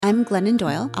I'm Glennon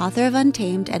Doyle, author of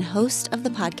Untamed and host of the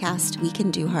podcast We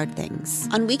Can Do Hard Things.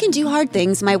 On We Can Do Hard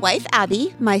Things, my wife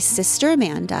Abby, my sister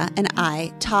Amanda, and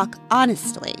I talk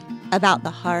honestly about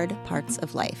the hard parts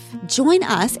of life. Join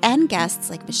us and guests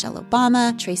like Michelle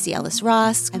Obama, Tracy Ellis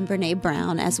Ross, and Brene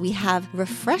Brown as we have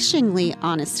refreshingly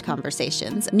honest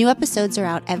conversations. New episodes are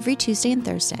out every Tuesday and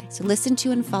Thursday, so listen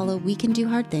to and follow We Can Do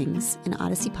Hard Things, an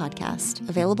Odyssey podcast,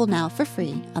 available now for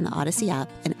free on the Odyssey app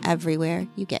and everywhere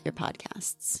you get your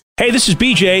podcasts. Hey, this is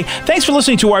BJ. Thanks for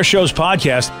listening to our show's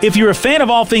podcast. If you're a fan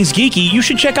of all things geeky, you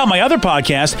should check out my other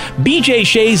podcast, BJ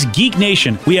Shea's Geek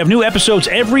Nation. We have new episodes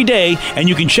every day, and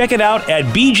you can check it out at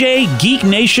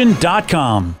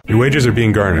bjgeeknation.com. Your wages are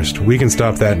being garnished. We can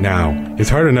stop that now.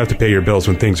 It's hard enough to pay your bills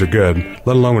when things are good,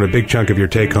 let alone when a big chunk of your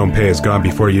take-home pay is gone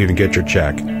before you even get your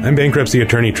check. I'm bankruptcy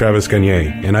attorney Travis Gagne,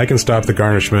 and I can stop the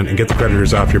garnishment and get the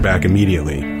creditors off your back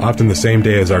immediately, often the same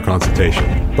day as our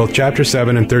consultation. Both Chapter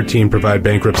 7 and 13 provide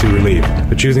bankruptcy relief,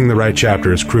 but choosing the right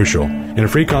chapter is crucial. In a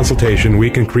free consultation, we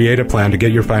can create a plan to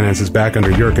get your finances back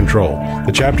under your control.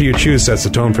 The chapter you choose sets the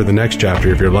tone for the next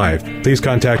chapter of your life. Please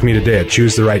contact me today at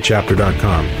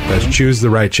ChooseTheRightChapter.com. That's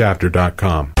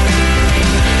ChooseTheRightChapter.com.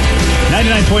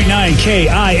 99.9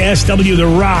 KISW, The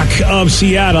Rock of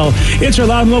Seattle. It's our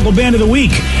Loud and Local Band of the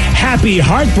Week. Happy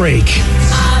Heartbreak.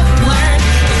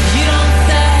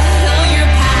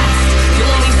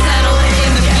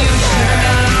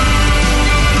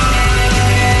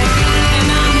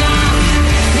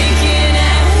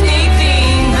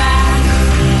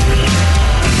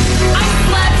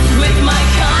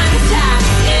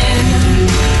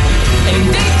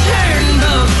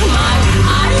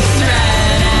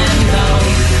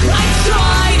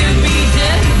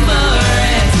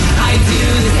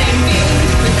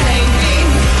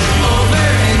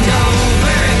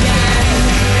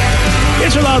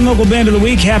 Local Band of the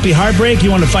Week, Happy Heartbreak.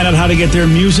 You want to find out how to get their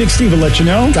music? Steve will let you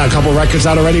know. Got a couple records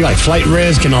out already, like Flight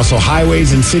Risk and also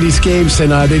Highways and Cityscapes.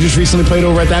 And they just recently played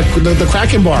over at the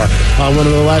Kraken Bar, one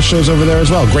of the last shows over there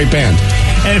as well. Great band.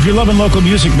 And if you're loving local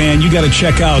music, man, you got to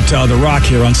check out The Rock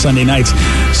here on Sunday nights.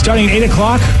 Starting at 8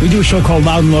 o'clock, we do a show called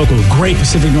Loud and Local. Great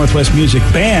Pacific Northwest music.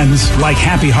 Bands like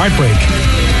Happy Heartbreak.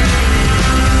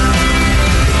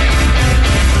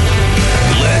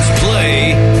 Let's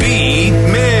play Beat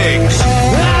Mix.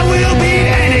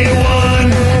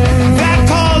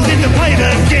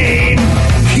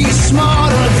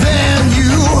 Smarter than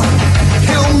you,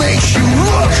 he'll make you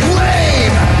look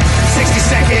lame. 60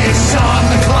 seconds on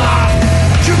the clock,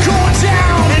 you're going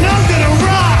down and I'm gonna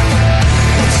rock.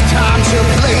 It's time to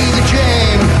play the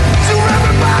game, so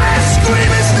everybody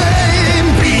scream his name.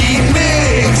 Beat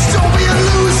Mix, don't be a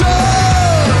loser.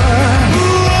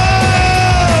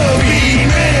 Whoa, Beat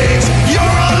Mix,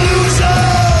 you're a loser.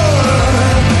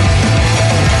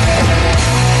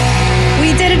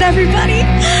 We did it, everybody.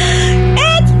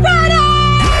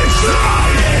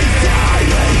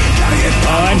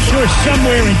 I'm sure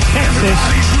somewhere in Texas,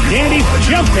 Danny's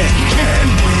jumping.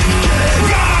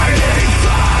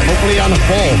 Hopefully on a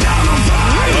pole.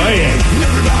 Oh, yeah.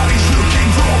 Everybody's looking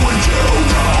forward to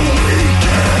the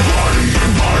weekend.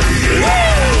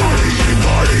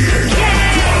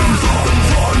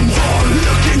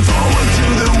 Looking forward to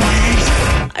the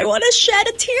weekend. I want to shed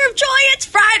a tear of joy. It's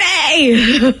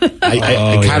Friday.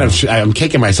 I'm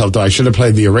kicking myself, though. I should have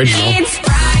played the original. It's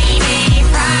Friday.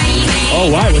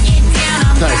 Oh, why?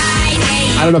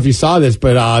 I don't know if you saw this,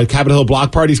 but Capitol Hill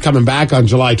Block Party's coming back on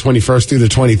July 21st through the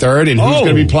 23rd, and who's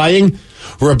going to be playing?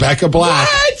 Rebecca Black.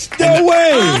 What? No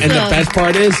way! And the best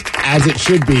part is, as it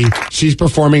should be, she's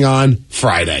performing on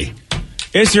Friday.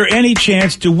 Is there any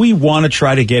chance, do we want to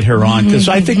try to get her on? Because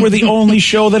I think we're the only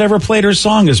show that ever played her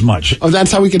song as much. Oh,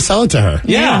 that's how we can sell it to her.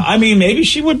 Yeah, I mean, maybe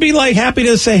she would be like happy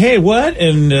to say, hey, what?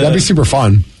 And that'd be super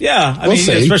fun. Yeah, I We'll mean,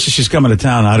 see. especially she's coming to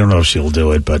town. I don't know if she'll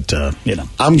do it, but, you know.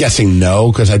 I'm guessing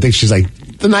no, because I think she's like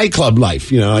the nightclub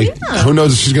life, you know, like who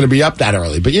knows if she's going to be up that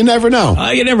early, but you never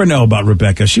know. You never know about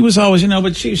Rebecca. She was always,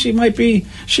 but she might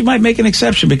make an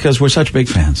exception because we're such big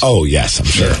fans. Oh, yes, I'm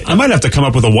sure. I might have to come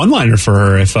up with a one-liner for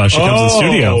her if she comes to the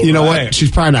studio. You know what?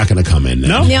 She's probably not going to come in.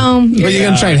 No? No. But you're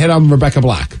going to try and hit on Rebecca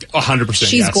Black. 100%.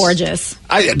 She's gorgeous.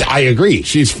 I agree.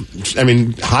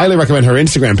 Highly recommend her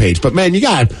Instagram page. But man,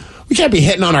 we can't be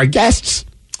hitting on our guests.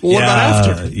 Well, what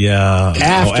about after? Yeah.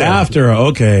 After.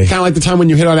 Okay. Kind of like the time when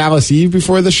you hit on Alice Eve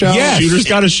before the show. Yes. Shooter's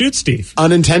got to shoot, Steve.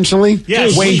 Unintentionally?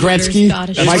 Yes. Wayne Shooter's Gretzky?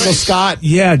 gotta shoot. Michael Scott?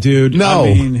 Yeah, dude. No.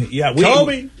 I mean, yeah.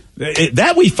 Kobe.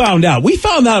 That we found out. We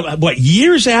found out,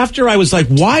 years after? I was like,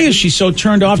 why is she so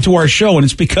turned off to our show? And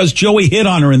it's because Joey hit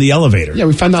on her in the elevator. Yeah,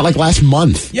 we found out like last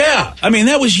month. Yeah. I mean,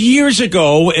 that was years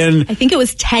ago. And I think it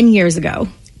was 10 years ago.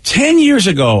 10 years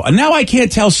ago. And now I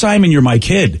can't tell Simon you're my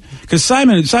kid. Because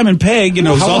Simon Pegg, you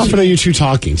know, How often are you two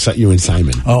talking? You and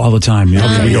Simon? Oh, all the time.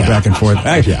 Yeah, we go back and forth.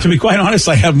 Yeah. To be quite honest,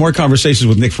 I have more conversations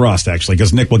with Nick Frost, actually,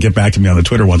 because Nick will get back to me on the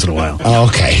Twitter once in a while. Oh,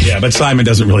 okay. Yeah, but Simon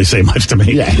doesn't really say much to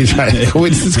me. Yeah, he's right.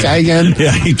 Who's this guy again?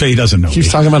 Yeah, he doesn't know. He's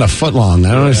me. talking about a foot long.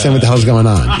 I don't understand what the hell's going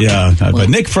on. Yeah, but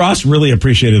Nick Frost really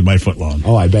appreciated my foot long.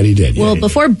 Oh, I bet he did. Well,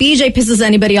 before BJ pisses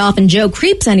anybody off and Joe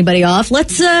creeps anybody off,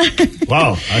 let's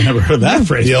Wow, I never heard that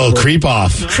phrase. The old creep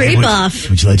off. creep off.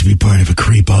 Would you like to be part of a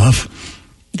creep off?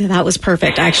 That was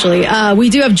perfect, actually. We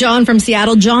do have John from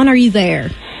Seattle. John, are you there?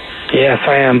 Yes,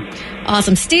 I am.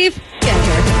 Awesome. Steve, get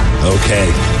here.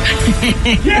 Okay.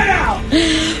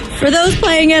 For those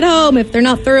playing at home, if they're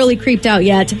not thoroughly creeped out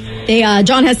yet,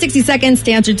 John has 60 seconds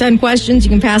to answer 10 questions. You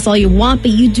can pass all you want,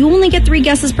 but you do only get 3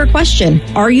 guesses per question.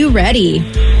 Are you ready?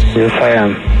 Yes, I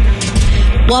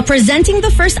am. While presenting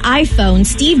the first iPhone,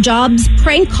 Steve Jobs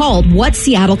prank called what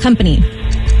Seattle company?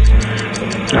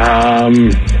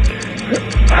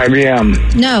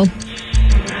 IBM. No.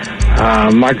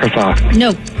 Microsoft.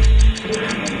 No.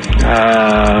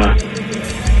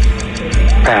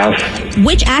 Pass.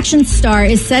 Which action star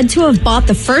is said to have bought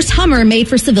the first Hummer made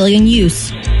for civilian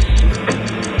use?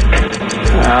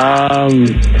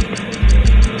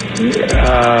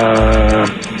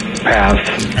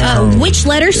 Pass. Which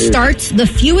letter starts the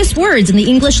fewest words in the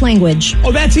English language?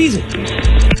 Oh, that's easy.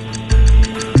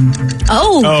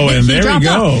 Oh, and he there we dropped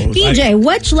go. off. BJ,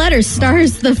 which letter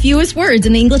stars the fewest words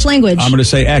in the English language? I'm going to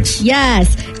say X.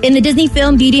 Yes. In the Disney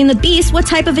film Beauty and the Beast, what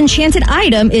type of enchanted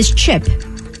item is Chip?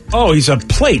 Oh, he's a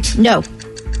plate. No.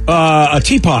 A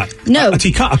teapot. No. A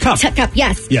teacup. A cup. Cup,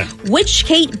 yes. Yeah. Which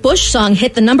Kate Bush song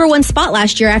hit the #1 spot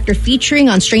last year after featuring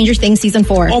on Stranger Things Season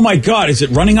 4? Oh, my God. Is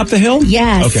it Running Up the Hill?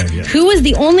 Yes. Okay, yeah. Who was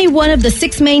the only one of the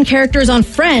 6 main characters on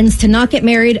Friends to not get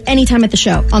married anytime at the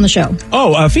show? On the show?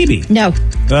 Oh, Phoebe. No.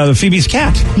 Phoebe's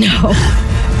cat. No.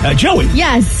 Joey.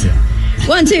 Yes.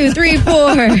 1, 2, 3,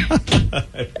 4.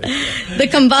 The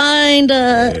combined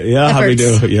Yeah, how we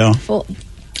do? efforts. Yeah.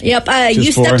 Yep. Just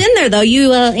You stepped 4. in there, though.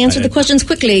 You answered the questions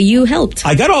quickly. You helped.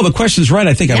 I got all the questions right.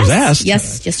 I think I was asked.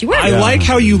 Yes, you were. I like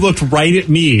how you looked right at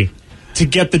me to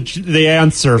get the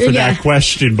answer for Yeah. that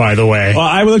question, by the way. Well,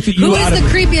 I looked at you Who out is the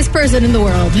of... creepiest person in the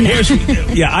world?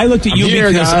 I looked at you here,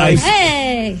 because guys.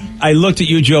 Hey. I looked at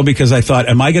you, Joe, because I thought,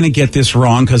 am I going to get this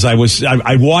wrong? Because I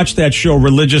watched that show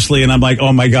religiously, and I'm like,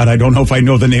 oh my God, I don't know if I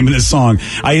know the name of this song.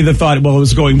 I either thought, well, it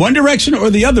was going one direction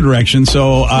or the other direction.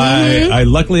 So I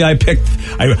luckily I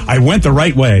went the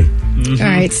right way. All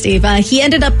right, Steve. He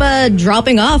ended up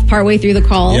dropping off partway through the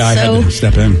call. Yeah, I so had to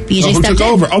step in. BJ Who stepped took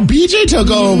in. over? Oh, BJ took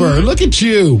over. Look at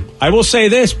you. I will say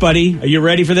this, buddy. Are you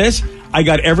ready for this? I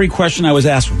got every question I was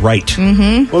asked right.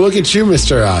 Mm-hmm. Well, look at you,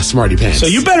 Mr. Smarty Pants. So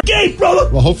you better game, brother.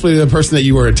 Well, hopefully the person that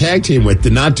you were a tag team with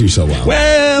did not do so well.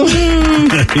 Well,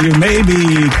 you may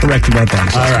be correct about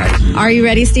that. All right. Are you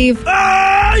ready, Steve?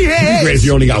 Ah, It'd be yes. great if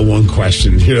you only got one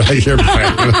question. You're fine.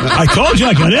 I told you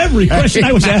I got every question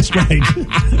I was asked right.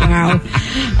 Wow.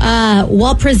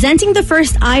 While presenting the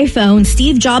first iPhone,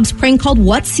 Steve Jobs prank called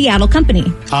what Seattle company?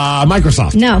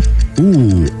 Microsoft. No.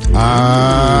 Ooh.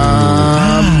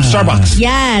 Starbucks.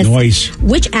 Yes. Noise.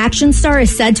 Which action star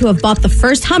is said to have bought the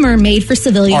first Hummer made for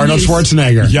civilian Arnold use?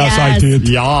 Schwarzenegger. Yes, I Yes. did.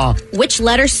 Yeah. Which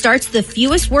letter starts the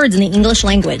fewest words in the English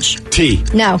language? T.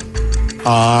 No.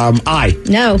 I.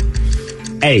 No.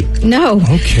 A. No.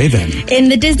 Okay, then. In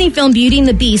the Disney film Beauty and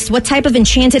the Beast, what type of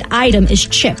enchanted item is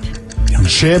Chip?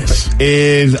 Chip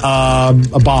is a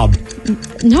bob.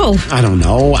 No. I don't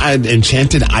know. An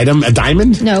enchanted item. A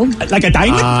diamond? No. Like a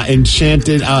diamond?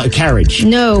 Enchanted carriage.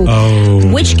 No.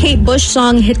 Oh. Which Kate Bush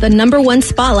song hit the #1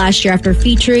 spot last year after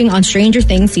featuring on Stranger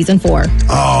Things Season 4?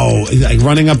 Oh, is it like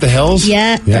running up the hills?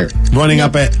 Yeah. Running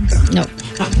up it. No.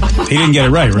 He didn't get it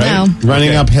right, right? No.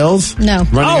 Running up hills? No.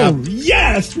 Running up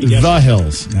yes. the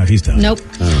hills. No, he's done. Nope.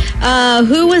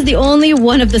 Who was the only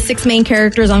one of the 6 main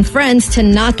characters on Friends to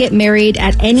not get married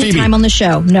at any Phoebe. time on the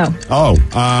show? No. Oh,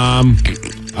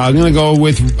 I'm going to go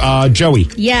with Joey.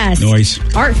 Yes. Noise.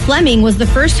 Art Fleming was the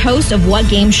first host of what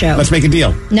game show? Let's make a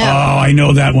deal. No. Oh, I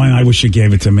know that one. I wish you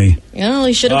gave it to me. Oh,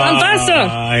 you should have gone faster.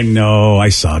 I know. I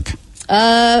suck.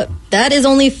 That is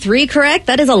only 3 correct.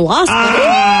 That is a loss.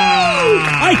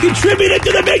 I contributed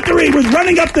to the victory with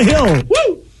running up the hill.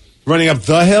 Woo! Running up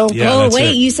the hill? Yeah, oh, that's wait.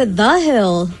 it. You said the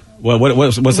hill. What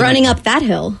was Running up that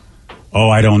hill. Oh,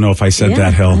 I don't know if I said Yeah,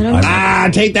 that hill. I don't know.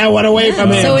 Take that one away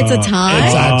from him. So it's a tie?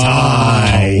 It's a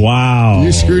tie. Oh, wow.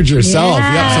 You screwed yourself.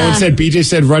 Yeah. Yep. Someone said BJ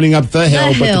said running up the hill,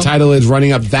 but hill. the title is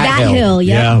running up that hill.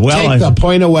 yeah. Yeah, well, Take the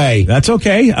point away. that's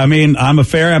okay. I mean, I'm a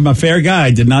fair guy.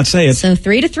 I did not say it. So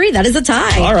 3-3. That is a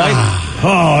tie. All right.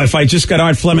 Oh, if I just got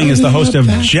Art Fleming as the host of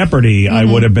Jeopardy, I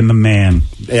would have been the man.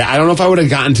 Yeah, I don't know if I would have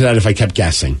gotten to that if I kept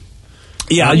guessing.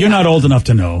 Yeah, you're not old enough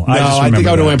to know. No, I think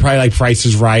I would have went probably like Price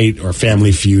is Right or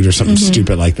Family Feud or something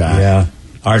stupid like that. Yeah.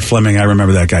 Art Fleming, I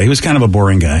remember that guy. He was kind of a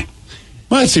boring guy.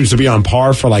 Well, it seems to be on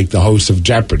par for like the host of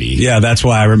Jeopardy. Yeah, that's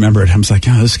why I remember it. I was like,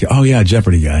 oh, this guy. Oh, yeah,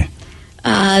 Jeopardy guy.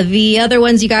 The other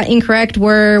ones you got incorrect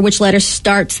were which letter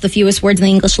starts the fewest words in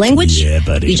the English language. Yeah,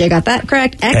 buddy. BJ got that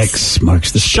correct. X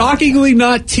marks the spot. Shockingly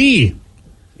not T.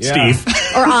 Yeah. Steve.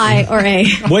 Or I or A.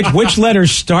 Which letter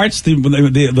starts the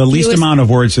least Fewest- amount of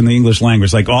words in the English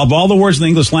language? Like of all the words in the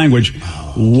English language,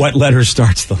 what letter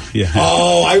starts the? Yeah.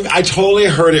 Oh, I totally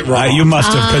heard it wrong. You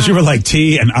must have, because you were like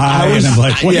T and I and I'm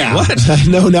like, what? Yeah. What?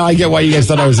 No, now I get why you guys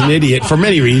thought I was an idiot for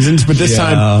many reasons, but this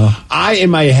time,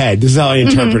 in my head, this is how I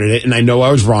interpreted it, and I know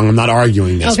I was wrong. I'm not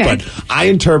arguing this, Okay. but I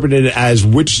interpreted it as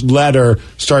which letter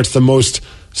starts the most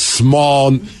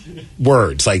small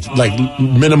words, like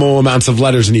minimal amounts of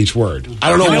letters in each word. I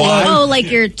don't know why. Oh,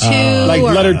 like your two. Like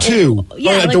or- letter two.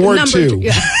 Yeah, Or like the word number two.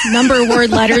 Yeah. Number,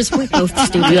 word, letters. We're both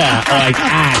stupid. Yeah, or like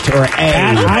at or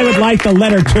a. I would like the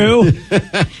letter 2.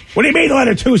 What do you mean the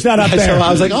letter 2's not up So there?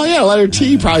 I was like, oh yeah, letter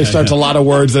T probably starts a lot of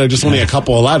words that are just only a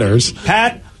couple of letters.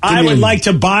 Pat, I would like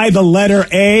to buy the letter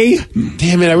A.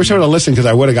 Damn it, I wish I would have listened because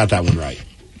I would have got that one right.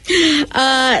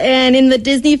 And in the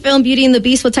Disney film Beauty and the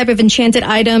Beast, what type of enchanted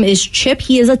item is Chip?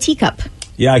 He is a teacup.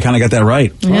 Yeah, I kind of got that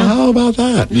right. Well, how about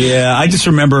that? Yeah, I just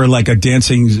remember like a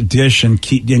dancing dish and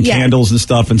candles and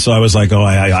stuff, and so I was like, oh,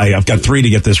 I've got 3 to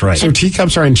get this right. So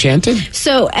teacups are enchanted?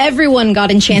 So everyone got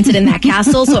enchanted in that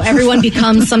castle. So everyone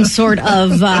becomes some sort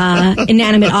of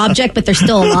inanimate object, but they're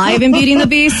still alive in Beauty and the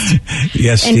Beast.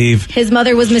 Yes, And Steve. his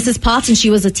mother was Mrs. Potts, and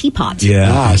she was a teapot.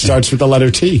 Yeah. It starts with the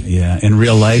letter T. Yeah, in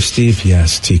real life, Steve,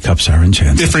 yes, teacups are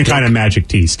enchanted. Different kind of magic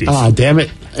tea, Steve. Damn it.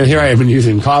 And here I have been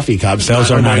using coffee cups. Those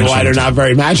I'm are not wondering why they're enchanted. not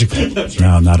very magical.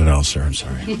 No, not at all, sir. I'm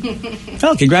sorry.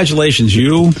 Well, congratulations.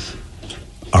 You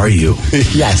are you.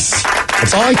 Yes.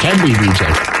 That's all I can be,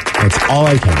 DJ. That's all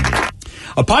I can be.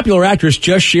 A popular actress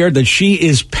just shared that she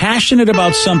is passionate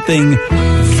about something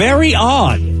very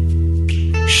odd.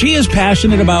 She is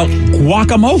passionate about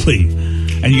guacamole.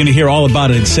 And you're going to hear all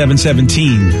about it at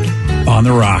 7:17 on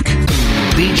The Rock.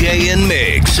 BJ and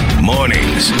Migs,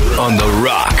 mornings on The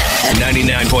Rock,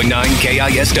 99.9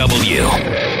 KISW.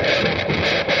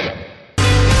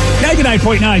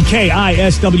 99.9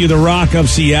 KISW, The Rock of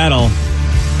Seattle.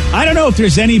 I don't know if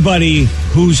there's anybody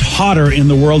who's hotter in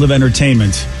the world of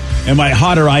entertainment. And by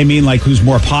hotter, I mean like who's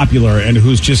more popular and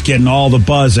who's just getting all the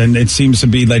buzz, and it seems to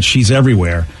be that she's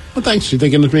everywhere. Well, thanks. You're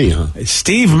thinking of me, huh?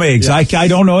 Steve Miggs. Yes. I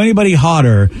don't know anybody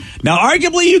hotter. Now,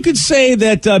 arguably, you could say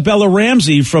that Bella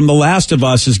Ramsey from The Last of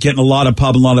Us is getting a lot of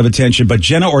pub and a lot of attention, but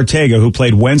Jenna Ortega, who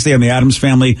played Wednesday on The Addams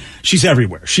Family, she's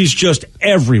everywhere. She's just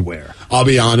everywhere. I'll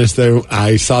be honest, though.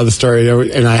 I saw the story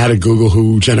and I had to Google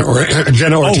who Jenna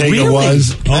Ortega really?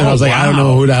 was. And I was like, I don't wow.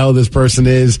 know who the hell this person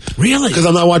is. Really? Because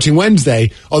I'm not watching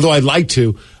Wednesday, although I'd like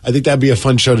to. I think that'd be a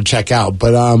fun show to check out.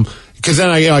 But, because then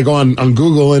I go on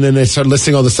Google and then I start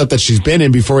listing all the stuff that she's been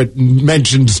in before it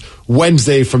mentions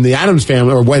Wednesday from the Addams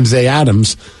Family or Wednesday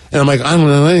Addams. And I'm like, I don't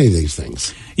know any of these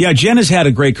things. Yeah, Jenna's had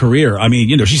a great career. I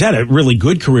mean, she's had a really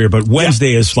good career, but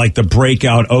Wednesday is like the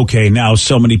breakout. Okay, now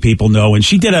so many people know. And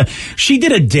she did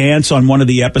a dance on one of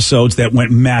the episodes that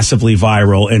went massively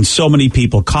viral, and so many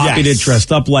people copied it,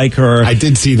 dressed up like her. I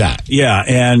did see that. Yeah,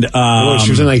 and She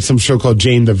was in like some show called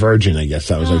Jane the Virgin, I guess.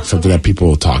 That was like something that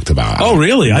people talked about. oh,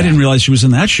 really? Yeah. I didn't realize she was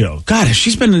in that show. God,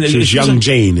 she's been. She was young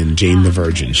Jane in Jane the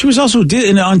Virgin. She was also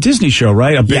on Disney show,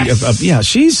 right? Yes.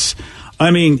 She's. I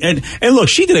mean, and look,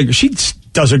 she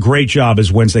does a great job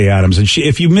as Wednesday Addams. And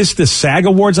if you missed the SAG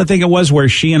Awards, I think it was, where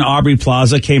she and Aubrey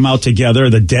Plaza came out together,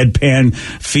 the deadpan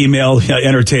female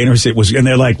entertainers, and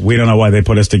they're like, we don't know why they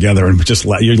put us together, and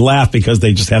you laugh because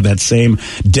they just have that same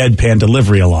deadpan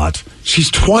delivery a lot.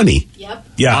 She's 20. Yep.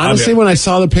 Yeah, Honestly, when I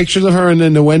saw the pictures of her and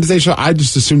then the Wednesday show, I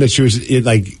just assumed that she was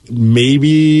like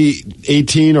maybe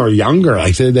 18 or younger.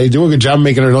 Like they do a good job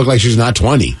making her look like she's not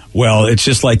 20. Well, it's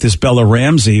just like this Bella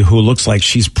Ramsey, who looks like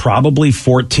she's probably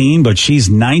 14, but she's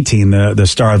 19, the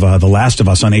star of The Last of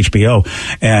Us on HBO.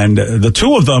 And the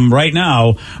two of them right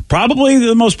now, probably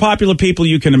the most popular people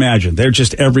you can imagine. They're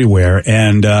just everywhere.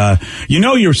 And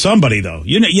you're somebody, though.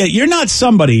 You're not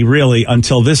somebody, really,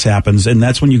 until this happens, and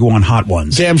that's when you go on Hot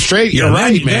Ones. Damn straight, you're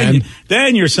right, man.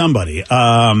 Then you're somebody.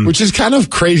 Which is kind of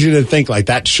crazy to think, like,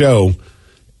 that show,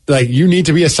 like, you need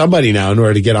to be a somebody now in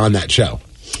order to get on that show.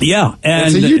 Yeah,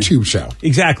 and it's a YouTube show.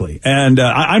 Exactly, and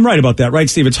I'm right about that, right,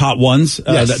 Steve? It's Hot Ones.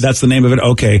 Yes. That's the name of it.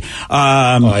 Okay.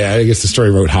 I guess the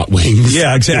story wrote Hot Wings.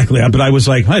 Yeah, exactly. But I was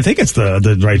like, I think it's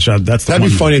the right show. That'd be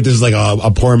funny if this is like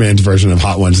a poor man's version of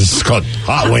Hot Ones. This is called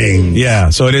Hot Wings. Yeah,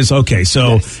 so it is. Okay,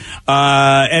 so. Yes.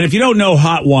 And if you don't know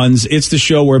Hot Ones, it's the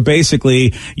show where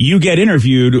basically you get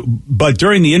interviewed, but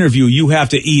during the interview, you have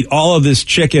to eat all of this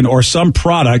chicken or some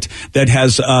product that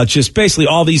has just basically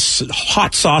all these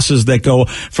hot sauces that go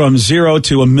from 0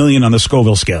 to 1,000,000 on the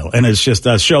Scoville scale. And it's just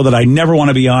a show that I never want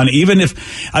to be on, even if,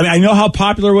 I know how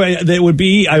popular they would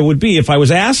be. I would be if I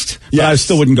was asked, but I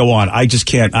still wouldn't go on. I just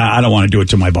can't. I don't want to do it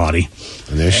to my body.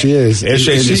 And there she is. Is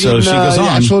she eating, goes on.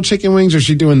 Actual chicken wings, or is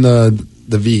she doing the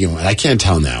vegan one? I can't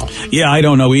tell now. Yeah, I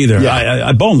don't know either.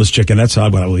 Yeah. Boneless chicken, that's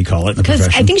what we call it in the Because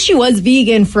profession. I think she was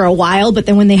vegan for a while, but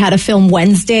then when they had a film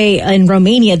Wednesday in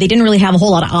Romania, they didn't really have a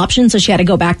whole lot of options, so she had to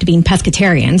go back to being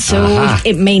pescatarian. So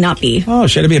it may not be. Oh,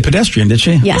 she had to be a pedestrian, did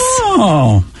she? Yes.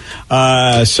 Oh.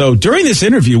 So during this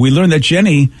interview, we learned that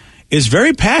Jenny is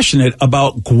very passionate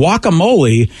about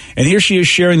guacamole, and here she is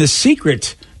sharing the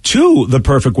secret to the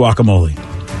perfect guacamole.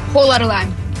 Whole lot of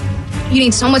lime. You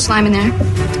need so much lime in there.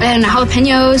 And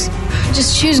jalapenos.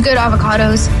 Just choose good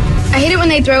avocados. I hate it when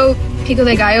they throw pico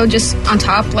de gallo just on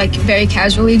top, like very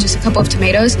casually, just a couple of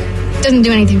tomatoes. It doesn't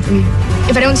do anything for me.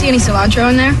 If I don't see any cilantro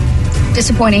in there,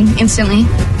 disappointing instantly.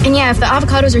 And yeah, if the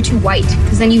avocados are too white,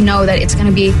 because then you know that it's going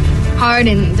to be hard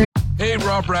and they're... Hey,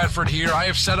 Rob Bradford here. I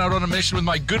have set out on a mission with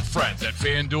my good friends at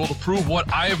FanDuel to prove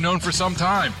what I have known for some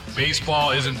time.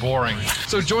 Baseball isn't boring.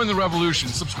 So join the revolution.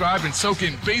 Subscribe and soak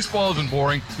in Baseball Isn't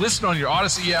Boring. Listen on your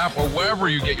Odyssey app or wherever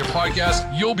you get your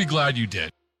podcast. You'll be glad you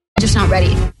did. just not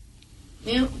ready.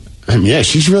 Yeah. Yeah,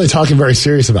 she's really talking very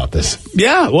serious about this.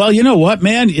 Yeah, well, you know what,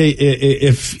 man?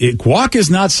 If guac is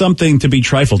not something to be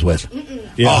trifled with.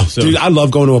 Yeah, dude, I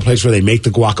love going to a place where they make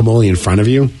the guacamole in front of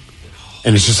you.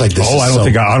 And it's just like this.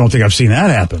 I don't think I've seen that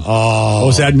happen.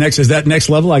 Is that next? Is that next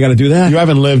level? I got to do that. You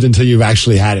haven't lived until you've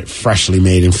actually had it freshly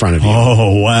made in front of you.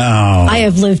 Oh wow! I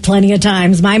have lived plenty of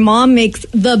times. My mom makes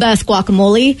the best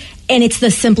guacamole, and it's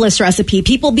the simplest recipe.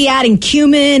 People be adding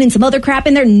cumin and some other crap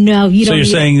in there. No, you don't. So you're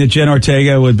saying that Jen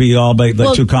Ortega would be all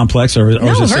too complex, or no?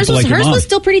 is it Hers simple like your mom? was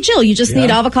still pretty chill. You just need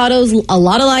avocados, a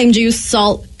lot of lime juice,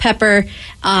 salt, pepper,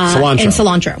 and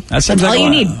cilantro. That's all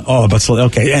you need. Oh, but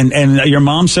okay. And your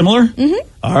mom similar? Mm-hmm.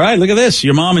 All right, look at this.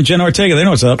 Your mom and Jen Ortega, they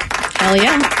know what's up. Hell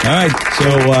yeah. All right,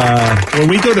 so when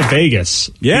we go to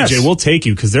Vegas, yes. BJ, we'll take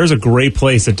you because there's a great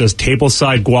place that does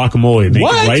tableside guacamole. Make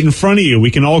it right in front of you. We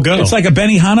can all go. It's like a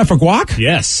Benihana for guac?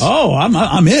 Yes. Oh,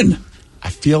 I'm in. I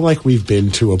feel like we've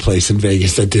been to a place in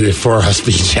Vegas that did it for us,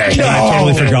 BJ. I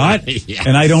totally forgot, Yes.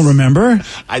 and I don't remember.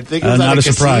 I think it was not at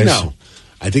a surprise. casino.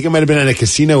 I think it might have been at a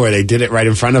casino where they did it right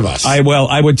in front of us. I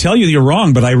would tell you you're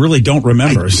wrong, but I really don't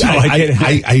remember.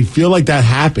 I feel like that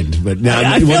happened, but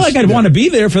now I feel like I'd want to be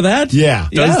there for that. Yeah.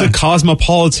 Does the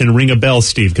Cosmopolitan ring a bell,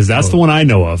 Steve? Because that's the one I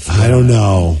know of. I don't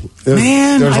know.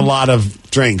 Man, there's a lot of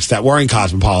drinks that weren't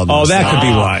Cosmopolitan. Oh, that could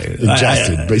be why.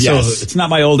 Ingested, but so yes. it's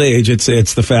not my old age. It's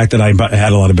the fact that I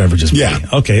had a lot of beverages. Yeah.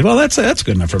 Okay. Well, that's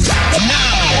good enough for me.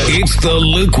 It's the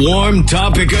lukewarm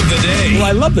topic of the day. Well,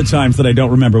 I love the times that I don't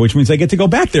remember, which means I get to go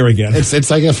back there again. It's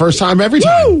like a first time every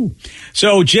time. Woo!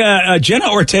 So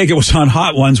Jenna Ortega was on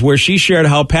Hot Ones where she shared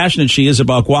how passionate she is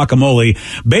about guacamole.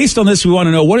 Based on this, we want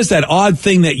to know, what is that odd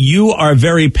thing that you are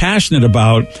very passionate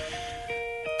about?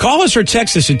 Call us or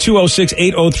text us at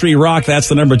 206-803-ROCK. That's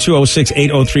the number,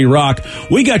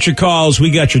 206-803-ROCK. We got your calls. We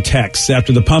got your texts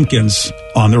after the Pumpkins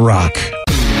on The Rock.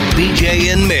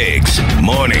 BJ and Migs,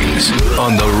 mornings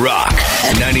on The Rock,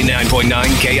 99.9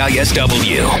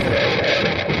 KISW.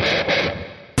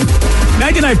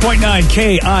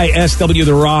 99.9 KISW,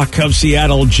 The Rock of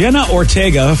Seattle. Jenna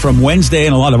Ortega from Wednesday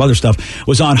and a lot of other stuff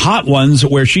was on Hot Ones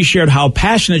where she shared how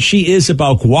passionate she is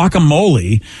about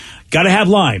guacamole. Got to have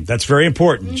lime. That's very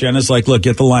important. Jenna's like, look,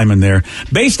 get the lime in there.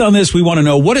 Based on this, we want to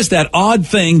know, what is that odd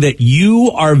thing that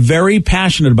you are very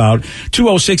passionate about?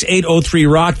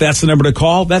 206-803-ROCK. That's the number to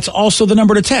call. That's also the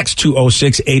number to text,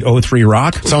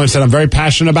 206-803-ROCK. Someone said, I'm very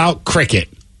passionate about cricket.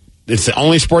 It's the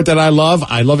only sport that I love.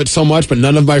 I love it so much, but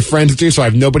none of my friends do, so I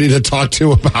have nobody to talk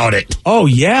to about it. Oh,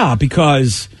 yeah,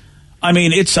 because... I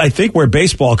mean, it's, I think, where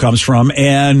baseball comes from,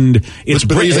 and it's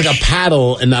but they use British. like a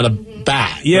paddle and not a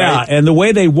bat. Yeah, right? and the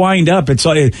way they wind up, it's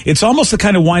almost the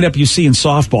kind of wind up you see in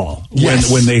softball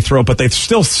when they throw, but they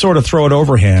still sort of throw it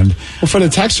overhand. Well, for the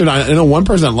texter, I know one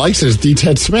person that likes it is D.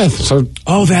 Ted Smith. So,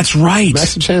 that's right.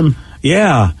 Message him.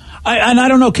 Yeah. And I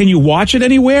don't know, can you watch it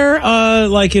anywhere?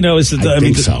 I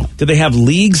think so. Do they have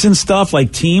leagues and stuff,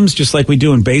 like teams, just like we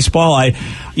do in baseball?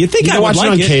 You think you I can would watch like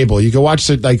it on it. cable. You can watch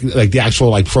it like the actual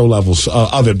like pro levels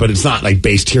of it, but it's not like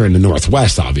based here in the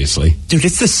Northwest, obviously. Dude,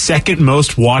 it's the second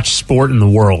most watched sport in the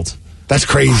world. That's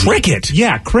crazy. Cricket.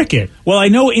 Yeah, cricket. Well, I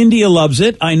know India loves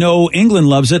it. I know England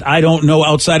loves it. I don't know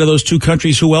outside of those two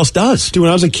countries who else does. Dude, when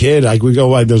I was a kid, we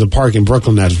go. There's a park in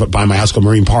Brooklyn that's by my house called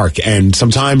Marine Park, and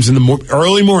sometimes in the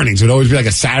early mornings, it would always be like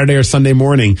a Saturday or Sunday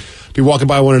morning. Be walking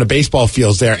by one of the baseball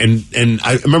fields there, and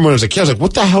I remember when I was a kid, I was like,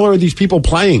 "What the hell are these people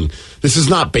playing? This is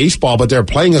not baseball, but they're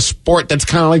playing a sport that's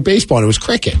kind of like baseball." And it was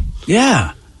cricket.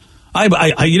 Yeah.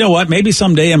 I you know what? Maybe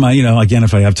someday, again,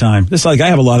 if I have time, it's like I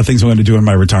have a lot of things I'm going to do in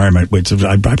my retirement, which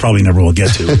I probably never will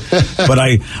get to. But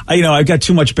I've got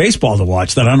too much baseball to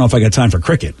watch that I don't know if I got time for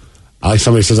cricket. Like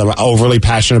somebody says, I'm overly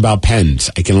passionate about pens.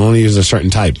 I can only use a certain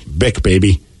type. Bic,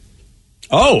 baby.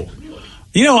 Oh.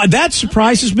 That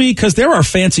surprises me because there are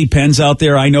fancy pens out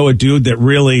there. I know a dude that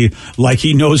really,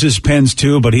 he knows his pens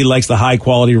too, but he likes the high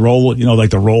quality roll, like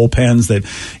the roll pens that,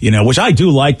 which I do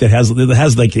like that has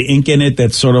like the ink in it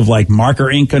that's sort of like marker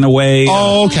ink in a way.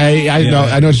 Oh, okay. I know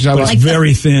what you're talking about. It's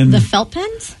very thin. The felt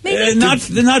pens, maybe?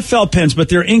 They're not felt pens, but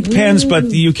they're ink pens,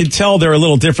 but you can tell they're a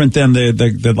little different than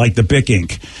the Bic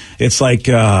ink. It's like,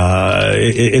 I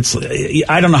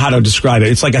don't know how to describe it.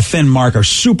 It's like a thin marker,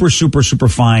 super, super, super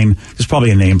fine. There's probably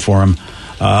a name for them.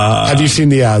 Have you seen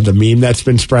the meme that's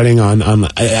been spreading on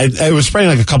it was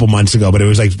spreading like a couple months ago, but it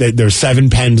was like there's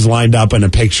 7 pens lined up in a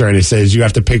picture, and it says you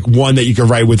have to pick one that you can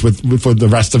write with for the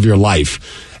rest of your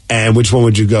life. And which one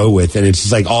would you go with? And it's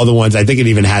just like all the ones. I think it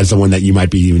even has the one that you might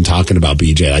be even talking about,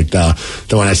 BJ, like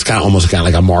the one that's almost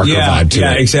like a marker vibe to it.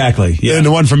 Yeah, exactly. Yeah. And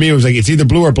the one for me was like it's either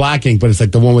blue or black ink, but it's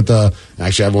like the one with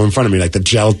actually I have one in front of me, like the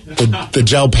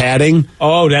gel padding.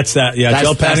 Oh, that's that. Yeah,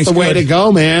 gel padding. That's the way to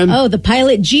go, man. Oh, the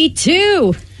Pilot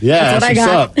G2. Yeah, that's what I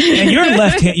got. And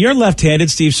you're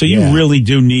left-handed, Steve, so you really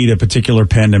do need a particular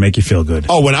pen to make you feel good.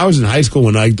 Oh, when I was in high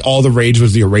school, all the rage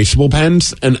was the erasable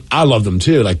pens, and I love them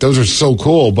too. Like those are so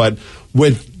cool, but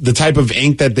with the type of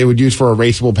ink that they would use for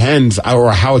erasable pens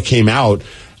or how it came out,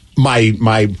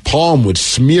 my palm would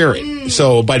smear it.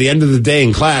 So by the end of the day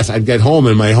in class, I'd get home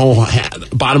and my whole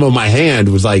bottom of my hand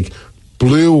was like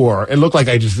blue, or it looked like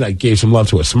I just gave some love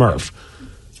to a Smurf.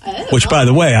 Which, by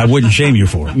the way, I wouldn't shame you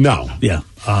for. No. Yeah.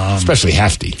 Especially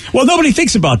hefty. Well, nobody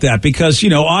thinks about that because,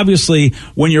 obviously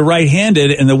when you're right-handed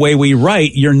and the way we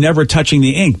write, you're never touching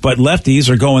the ink. But lefties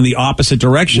are going the opposite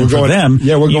direction for them.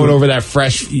 Yeah, we're going over that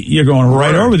fresh. You're going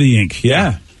right over the ink.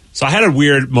 Yeah. So I had a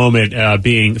weird moment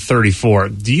being 34.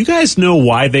 Do you guys know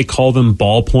why they call them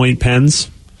ballpoint pens?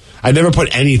 I never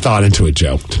put any thought into it,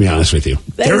 Joe, to be honest with you.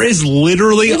 There is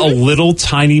literally a little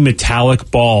tiny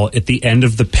metallic ball at the end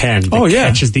of the pen that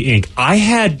catches the ink. I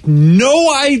had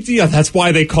no idea that's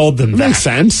why they called them that. Makes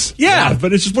sense. Yeah,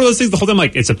 but it's just one of those things the whole time,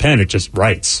 it's a pen, it just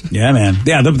writes. Yeah, man.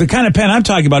 Yeah, the kind of pen I'm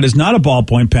talking about is not a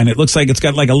ballpoint pen. It looks like it's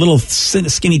got like a little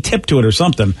skinny tip to it or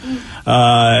something.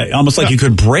 Almost like you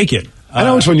could break it. I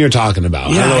know which one you're talking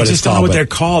about. Yeah, I just don't know what they're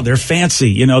called. They're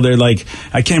fancy. They're like,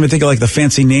 I can't even think of the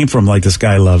fancy name for them like this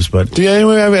guy loves. But do you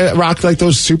anyone rock like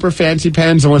those super fancy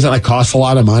pens, the ones that cost a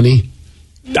lot of money?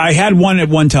 I had one at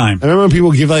one time. I remember when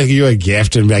people give you a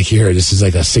gift and here, this is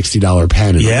like a $60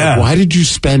 pen. And I'm like, why did you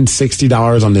spend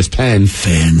 $60 on this pen?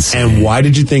 Fancy. And why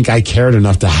did you think I cared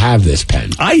enough to have this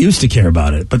pen? I used to care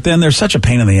about it, but then they're such a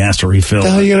pain in the ass to refill. What the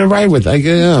hell are you going to write with? I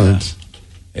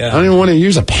don't even want to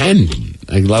use a pen,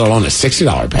 let alone a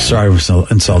 $60 pen. Sorry, we're so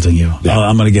insulting you. Yeah.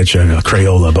 I'm going to get you a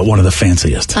Crayola, but one of the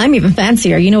fanciest. I'm even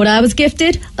fancier. You know what I was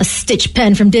gifted? A Stitch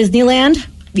pen from Disneyland.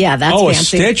 Yeah, that's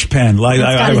fancy. A Stitch pen. It's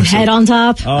got his head on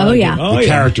top. Oh yeah. The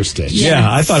character Stitch. Yeah,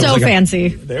 I thought so it was fancy.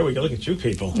 There we go. Look at you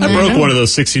people. I broke one of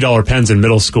those $60 pens in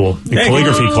middle school in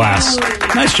calligraphy class.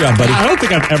 Nice job, buddy. I don't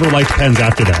think I've ever liked pens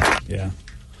after that. Yeah.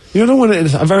 You know,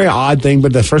 it's a very odd thing,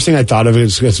 but the first thing I thought of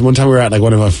is because one time we were at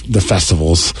one of the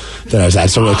festivals that I was at,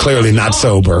 so we're clearly not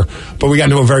sober, but we got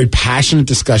into a very passionate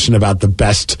discussion about the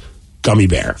best gummy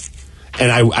bear.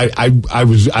 And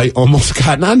I almost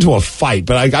got not into a fight,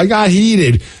 but I got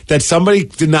heated that somebody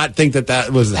did not think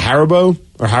that was Haribo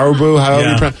or Haribo, however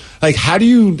you pronounce. How do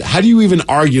you even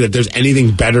argue that there's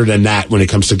anything better than that when it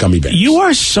comes to gummy bears? You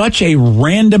are such a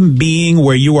random being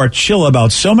where you are chill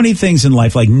about so many things in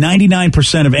life. Like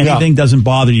 99% of anything doesn't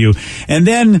bother you, and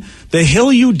then the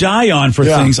hill you die on for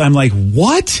things. I'm like,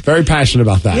 what? Very passionate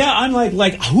about that. Yeah, I'm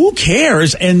like, who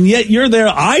cares? And yet you're there.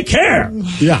 I care.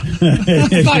 Yeah,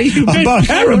 about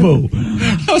Haribo.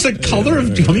 That was a color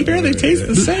of gummy bear. They taste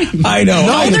the same. I know.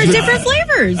 No, they're different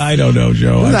flavors. I don't know,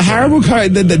 Joe. The Haribo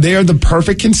kind, they are the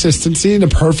perfect consistency, the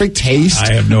perfect taste.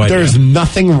 I have no idea. There's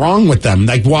nothing wrong with them.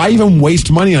 Why even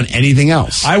waste money on anything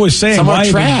else? I was saying, why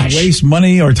trash. even waste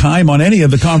money or time on any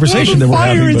of the conversation that we're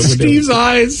having? In Steve's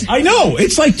eyes. I know.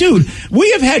 It's like, dude,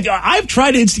 I've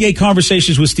tried to instigate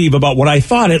conversations with Steve about what I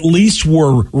thought at least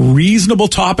were reasonable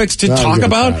topics to talk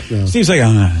about. Yeah. Steve's like,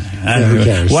 Who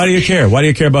cares? Why do you care? Why do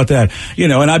you care about that?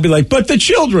 And I'd be like, but the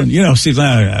children, Steve's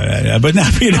like, but now,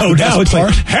 now it's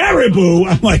like, Haribo.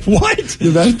 I'm like, what?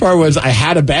 The best part was I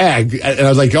had a bag, and I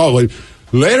was like,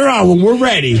 later on when we're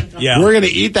ready, we're going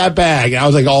to eat that bag. And I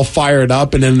was like all fired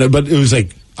up, but it was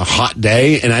like a hot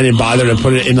day, and I didn't bother to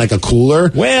put it in like a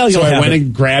cooler. Well, so I went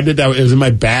and grabbed it. It was in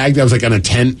my bag. That was like on a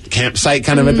tent campsite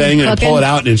kind of a thing, and I pull it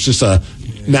out, and it's just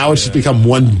now it's just become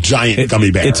one giant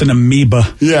gummy bear. It's an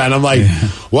amoeba. Yeah, and I'm like,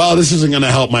 well, this isn't going to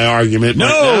help my argument right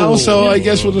now, so I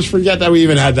guess we'll just forget that we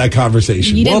even had that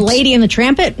conversation. You did Lady and the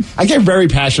Trampet? I get very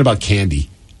passionate about candy.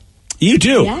 You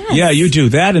do. Yes. Yeah, you do.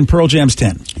 That and Pearl Jam's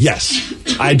 10. Yes.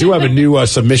 I do have a new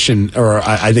submission, or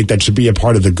I think that should be a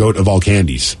part of the GOAT of all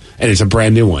candies. And it's a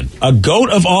brand new one. A GOAT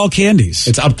of all candies.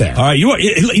 It's up there. All right.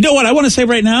 You know what I want to say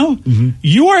right now? Mm-hmm.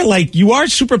 You are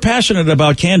super passionate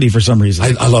about candy for some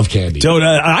reason. I love candy. So,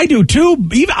 I do too.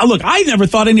 Look, I never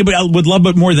thought anybody would love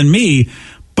it more than me.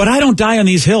 But I don't die on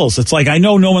these hills. It's like, I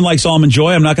know no one likes Almond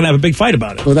Joy. I'm not going to have a big fight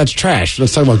about it. Well, that's trash.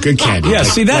 Let's talk about good candy. Yeah,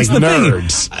 see, that's the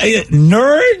nerds. thing.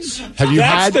 Nerds? Have you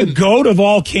had the GOAT of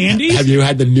all candies? Have you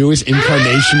had the newest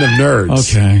incarnation of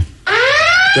nerds? Okay.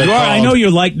 I know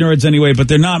you like nerds anyway, but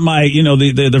they're not my,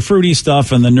 the fruity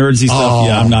stuff and the nerdsy stuff.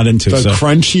 Yeah, I'm not into. The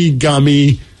crunchy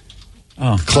gummy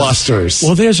clusters.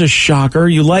 Well, there's a shocker.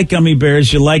 You like gummy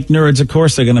bears. You like nerds. Of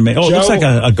course they're going to make. Oh, Joe, it looks like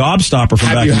a gobstopper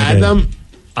from back in the day. Have you had them?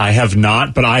 I have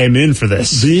not, but I am in for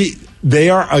this. They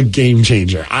are a game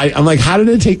changer. I'm like, how did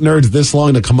it take nerds this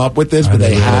long to come up with this? But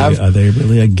they have. Are they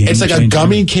really a game changer? It's like a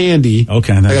gummy candy.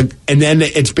 Okay. And then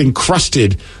it's been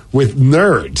crusted with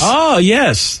nerds. Oh,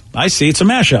 yes. I see. It's a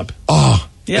mashup. Oh.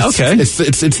 Yeah, okay.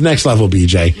 It's next level,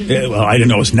 BJ. Yeah, well, I didn't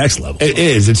know it was next level. It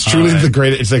is. It's truly the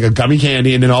greatest. It's like a gummy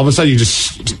candy, and then all of a sudden you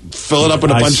just fill it up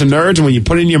with a bunch of nerds, and when you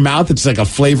put it in your mouth, it's like a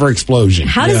flavor explosion.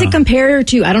 How does it compare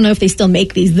to, I don't know if they still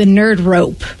make these, the Nerd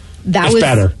Rope? It's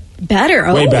better.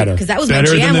 Better? Way better. Because that was my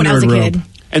jam when I was a kid.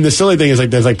 And the silly thing is,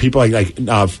 there's people like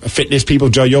fitness people.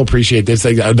 Joe, you'll appreciate this.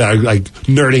 They are like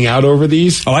nerding out over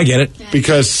these. Oh, I get it.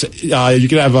 Because you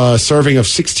can have a serving of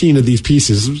 16 of these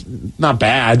pieces. Not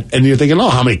bad. And you're thinking,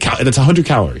 how many calories? That's 100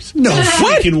 calories. No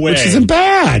freaking way. Which isn't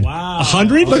bad. Wow.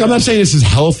 100? Look, I'm not saying this is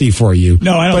healthy for you.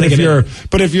 No, I don't think it is.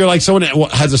 But if you're like someone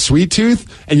that has a sweet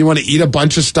tooth and you want to eat a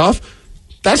bunch of stuff,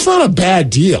 that's not a bad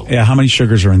deal. Yeah, how many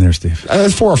sugars are in there, Steve?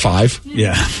 4 or 5.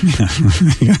 Yeah.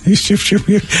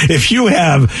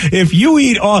 if you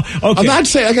eat all, okay. I'm not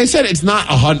saying, like I said, it's not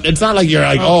it's not like you're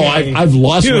like, I've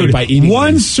lost weight by eating.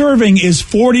 One serving is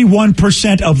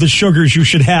 41% of the sugars you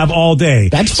should have all day.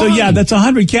 That's fine. So yeah, that's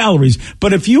 100 calories.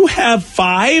 But if you have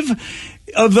 5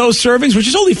 of those servings, which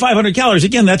is only 500 calories,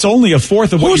 again, that's only a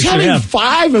fourth of what you should have. Who's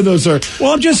having 5 of those?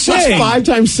 Well, I'm just saying. That's 5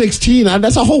 times 16.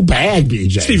 That's a whole bag,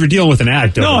 BJ. Steve, you're dealing with an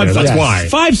addict over there. That's why.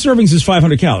 5 servings is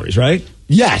 500 calories, right?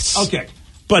 Yes. Okay.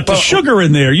 But the sugar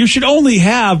in there, you should only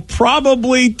have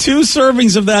probably 2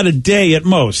 servings of that a day at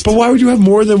most. But why would you have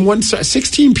more than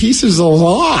 16 pieces is a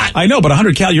lot. I know, but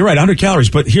 100 calories, you're right, 100 calories.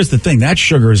 But here's the thing, that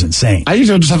sugar is insane. I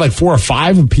usually just have like 4 or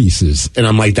 5 pieces, and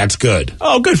I'm like, that's good.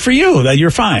 Oh, good for you. That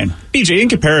you're fine. BJ, in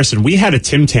comparison, we had a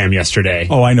Tim Tam yesterday.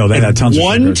 Oh, I know. That had tons of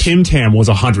sugars. One Tim Tam was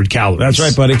 100 calories. That's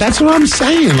right, buddy. That's what I'm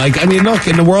saying. Like, I mean, look,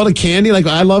 in the world of candy, like,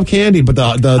 I love candy, but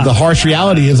the harsh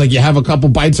reality is, like, you have a couple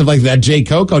bites of, like, that J.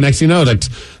 Coco, next thing you know, that's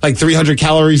like 300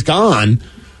 calories gone,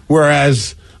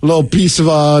 whereas a little piece of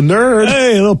a nerd.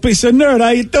 Hey, a little piece of nerd, how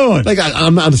you doing? Like,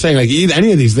 I'm not saying, like,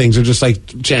 any of these things are just,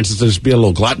 like, chances to just be a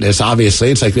little gluttonous, obviously.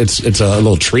 It's like, it's a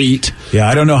little treat. Yeah,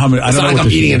 I don't know how many. It's not like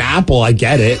I'm eating an apple, I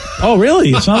get it. Oh,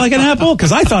 really? It's not like an apple?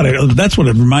 Because I thought that's what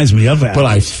it reminds me of. But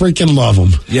I freaking love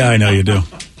them. Yeah, I know you do.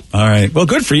 All right. Well,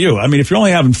 good for you. I mean, if you're only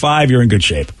having 5, you're in good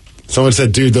shape. Someone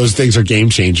said, dude, those things are game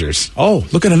changers. Oh,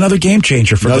 look at another game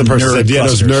changer for another person said, yeah,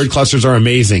 those nerd clusters are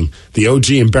amazing. The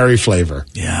OG and berry flavor.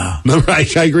 Yeah. I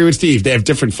agree with Steve. They have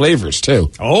different flavors,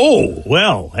 too. Oh,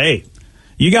 well, hey.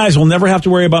 You guys will never have to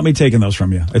worry about me taking those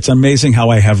from you. It's amazing how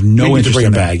I have no interest bring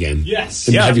in a bag in. Yes.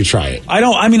 And have you try it. I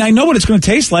know what it's going to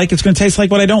taste like. It's going to taste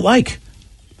like what I don't like.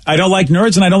 I don't like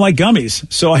nerds and I don't like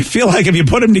gummies. So I feel like if you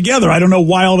put them together, I don't know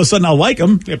why all of a sudden I'll like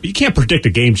them. Yeah, but you can't predict a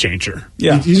game changer.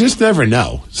 Yeah. You just never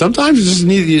know. Sometimes you just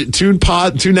need two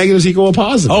negatives equal a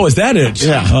positive. Oh, is that it?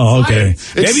 Yeah. Oh, okay.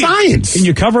 It's science. Can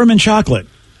you cover them in chocolate?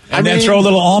 And then throw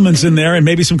little almonds in there and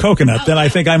maybe some coconut. Then I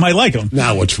think I might like them.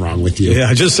 Now what's wrong with you?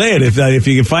 Yeah, just say it. If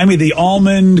you can find me the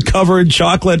almond-covered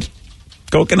chocolate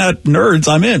coconut nerds,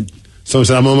 I'm in. Someone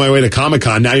said, I'm on my way to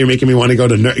Comic-Con. Now you're making me want to go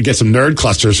to get some nerd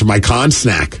clusters for my con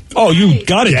snack. Oh, you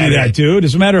got to do that, dude.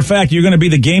 As a matter of fact, you're going to be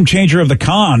the game changer of the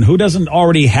con. Who doesn't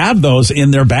already have those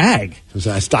in their bag?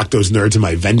 I stock those nerds in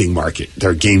my vending market.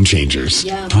 They're game changers.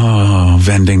 Yeah. Oh,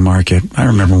 vending market. I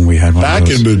remember when we had one Back of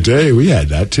those. in the day, we had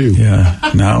that too.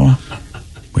 Yeah. No,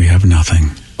 we have nothing.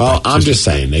 Well, I'm just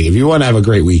saying, Nick, if you want to have a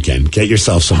great weekend, get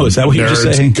yourself some is that what you're just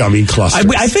saying? Gummy clusters.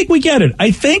 I think we get it. I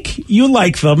think you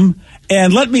like them.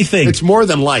 And let me think. It's more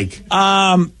than like.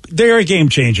 They're a game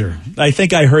changer. I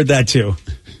think I heard that too.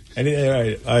 So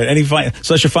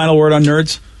that's your final word on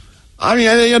nerds? I mean,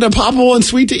 they're poppable and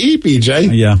sweet to eat,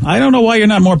 BJ. Yeah. I don't know why you're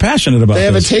not more passionate about They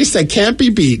have this. a taste that can't be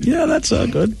beat. Yeah, that's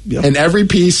good. Yep. And every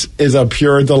piece is a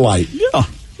pure delight. Yeah.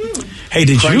 Hey,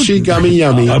 did Crunchy, you? gummy,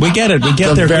 yummy. We get it. We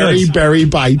get their very goods. berry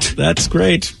bite. That's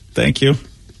great. Thank you.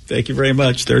 Thank you very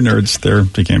much. They're nerds. They're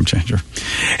the game changer.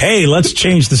 Hey, let's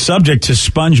change the subject to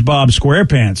SpongeBob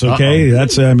SquarePants, okay?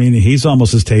 That's, he's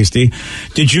almost as tasty.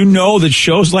 Did you know that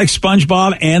shows like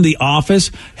SpongeBob and The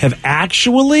Office have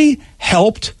actually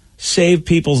helped save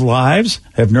people's lives?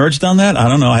 Have nerds done that? I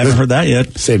don't know. I haven't heard that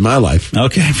yet. Saved my life.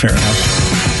 Okay, fair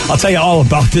enough. I'll tell you all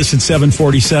about this at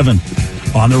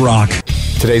 7:47 on The Rock.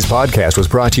 Today's podcast was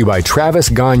brought to you by Travis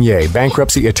Gagne,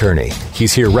 bankruptcy attorney.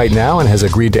 He's here right now and has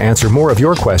agreed to answer more of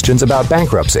your questions about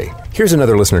bankruptcy. Here's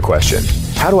another listener question.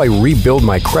 How do I rebuild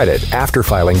my credit after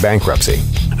filing bankruptcy?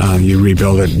 You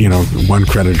rebuild it, one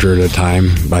creditor at a time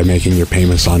by making your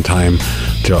payments on time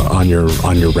on your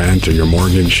rent or your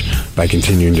mortgage, by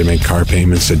continuing to make car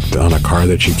payments on a car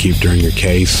that you keep during your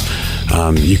case.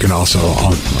 You can also,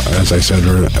 as I said,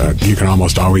 you can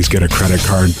almost always get a credit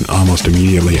card almost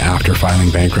immediately after filing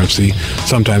bankruptcy.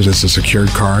 Sometimes it's a secured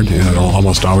card, and it'll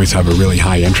almost always have a really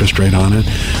high interest rate on it.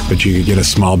 But you could get a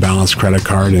small balance credit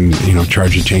card and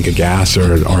charge a tank of gas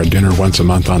or a dinner once a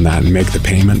month on that and make the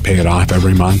payment, pay it off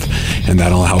every month, and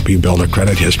that'll help you build a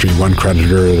credit history one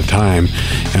creditor at a time,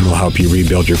 and will help you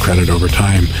rebuild your credit over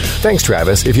time. Thanks,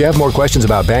 Travis. If you have more questions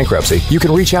about bankruptcy, you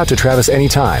can reach out to Travis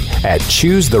anytime at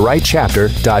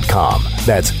ChooseTheRightChapter.com.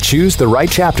 That's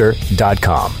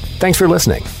ChooseTheRightChapter.com. Thanks for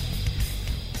listening.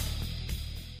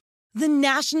 The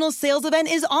national sales event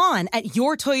is on at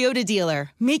your Toyota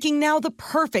dealer, making now the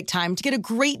perfect time to get a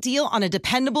great deal on a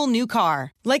dependable new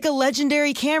car. Like a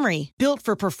legendary Camry, built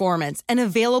for performance and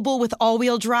available with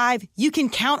all-wheel drive, you can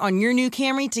count on your new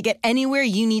Camry to get anywhere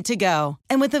you need to go.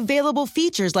 And with available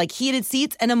features like heated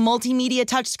seats and a multimedia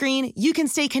touchscreen, you can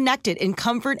stay connected in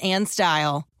comfort and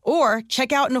style. Or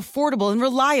check out an affordable and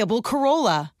reliable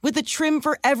Corolla with a trim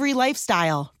for every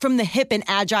lifestyle. From the hip and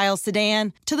agile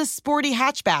sedan to the sporty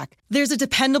hatchback, there's a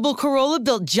dependable Corolla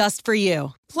built just for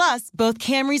you. Plus, both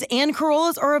Camrys and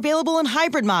Corollas are available in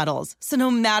hybrid models, so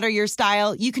no matter your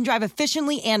style, you can drive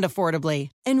efficiently and affordably.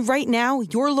 And right now,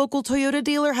 your local Toyota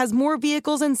dealer has more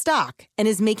vehicles in stock and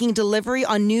is making delivery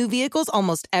on new vehicles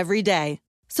almost every day.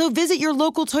 So visit your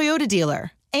local Toyota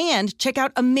dealer. And check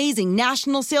out amazing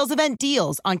national sales event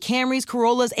deals on Camrys,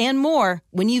 Corollas, and more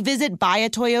when you visit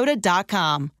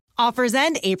buyatoyota.com. Offers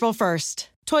end April 1st.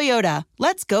 Toyota,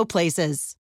 let's go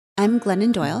places. I'm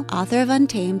Glennon Doyle, author of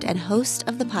Untamed and host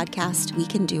of the podcast We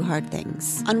Can Do Hard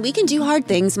Things. On We Can Do Hard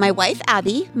Things, my wife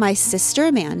Abby, my sister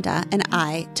Amanda, and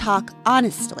I talk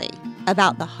honestly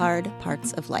about the hard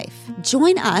parts of life.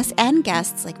 Join us and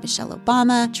guests like Michelle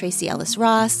Obama, Tracy Ellis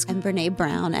Ross, and Brene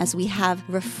Brown as we have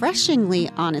refreshingly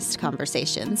honest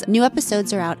conversations. New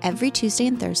episodes are out every Tuesday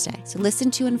and Thursday, so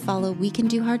listen to and follow We Can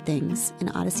Do Hard Things, an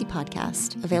Odyssey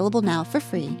podcast, available now for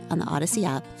free on the Odyssey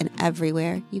app and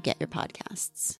everywhere you get your podcasts.